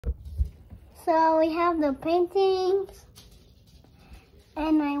So we have the paintings,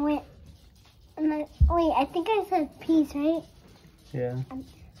 and I went, wait, I think I said peace, right? Yeah.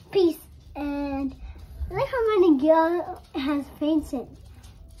 Peace, and look how many girls has painted.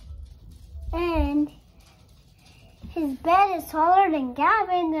 And his bed is taller than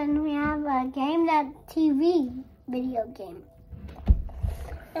Gavin, and we have a game TV video game.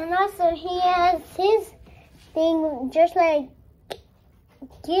 And also he has his thing just like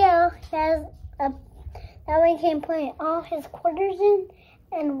Gil has a that we can put all his quarters in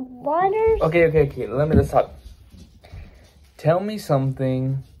and waters. Okay. Let's stop. Tell me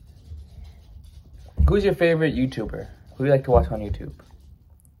something. Who's your favorite YouTuber? Who do you like to watch on YouTube?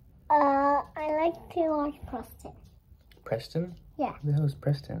 I like to watch Preston. Preston? Yeah. Who the hell is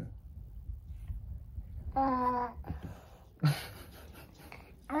Preston? I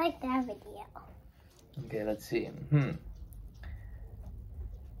like that video. Okay, let's see.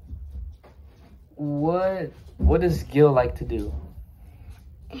 What does Gil like to do?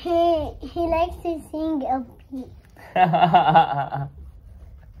 He likes to sing a beat.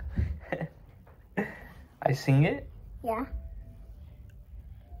 I sing it? Yeah.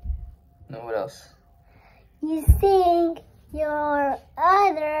 No, what else? You sing your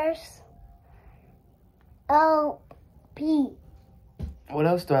others OP. What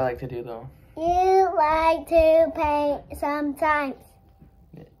else do I like to do though? You like to paint sometimes.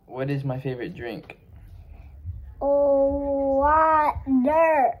 What is my favorite drink? Water.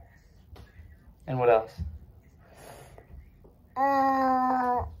 And what else?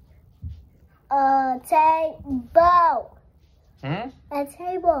 A table. A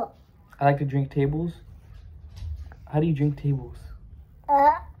table. I like to drink tables. How do you drink tables?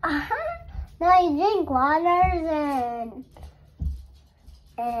 No, you drink waters and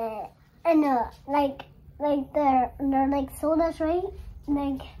like they're like sodas, right?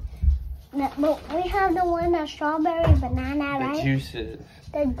 Like we have the one that's strawberry, banana, right? The juices.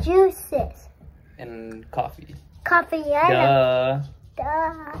 The juices. And coffee. Coffee, yeah.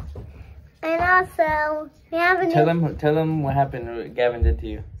 Duh. And also we have a Tell them what happened. What Gavin did to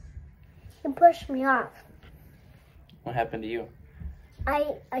you. He pushed me off. What happened to you?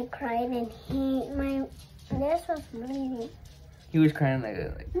 I cried and my nose was bleeding. He was crying like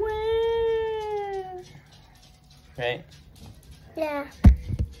right? Yeah.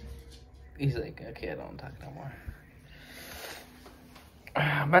 He's like, okay, I don't talk no more.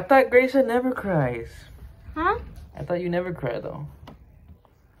 I thought Grayson never cries. Huh? I thought you never cry though.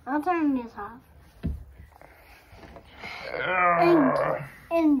 I'll turn this off.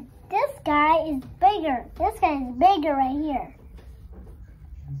 And this guy is bigger. This guy is bigger right here.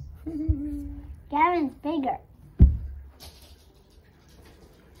 Gavin's bigger.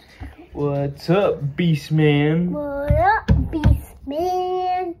 What's up, Beast Man? What up, Beast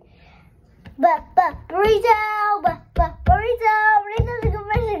Man? Burrito, burrito,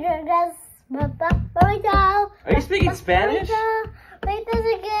 burrito. Are you speaking Spanish?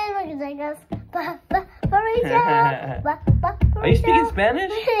 Are you speaking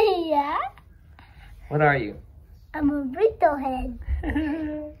Spanish? Yeah. What are you? I'm a burrito head.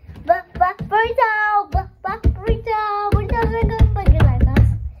 Burrito, burritos are good, but you like us.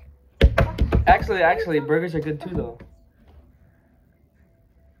 Actually, burgers are good too, though.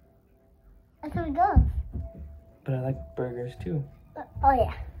 That's how it goes. But I like burgers too. Oh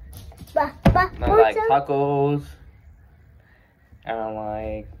yeah. I like tacos. I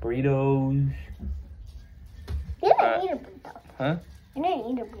like burritos. You didn't eat a burrito. Huh? You didn't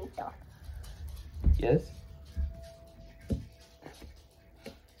eat a burrito. Yes.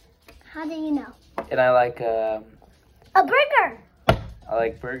 How do you know? And I like a burger. I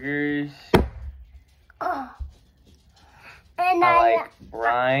like burgers. Oh. And I like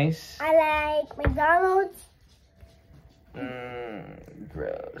rice. I like McDonald's.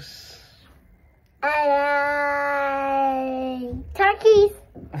 Gross. I like turkeys.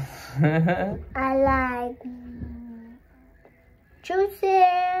 I like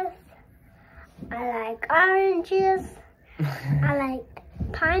juices. I like oranges. I like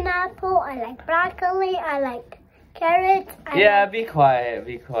pineapple. I like broccoli. I like carrots. Be quiet.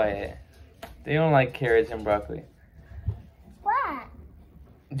 Be quiet. They don't like carrots and broccoli. What?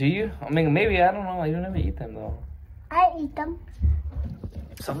 Do you? I mean, maybe. I don't know. You don't ever eat them, though. I eat them.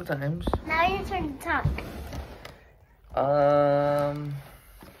 Sometimes. Now your turn to talk. I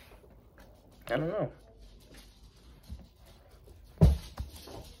don't know.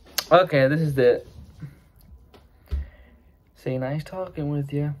 Okay, this is it. Say nice talking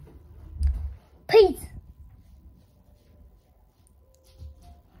with you. Peace.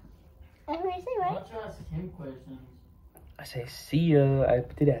 That's what you say, right? Why don't you ask him questions? I say see ya. I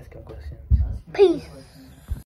did ask him questions. Peace.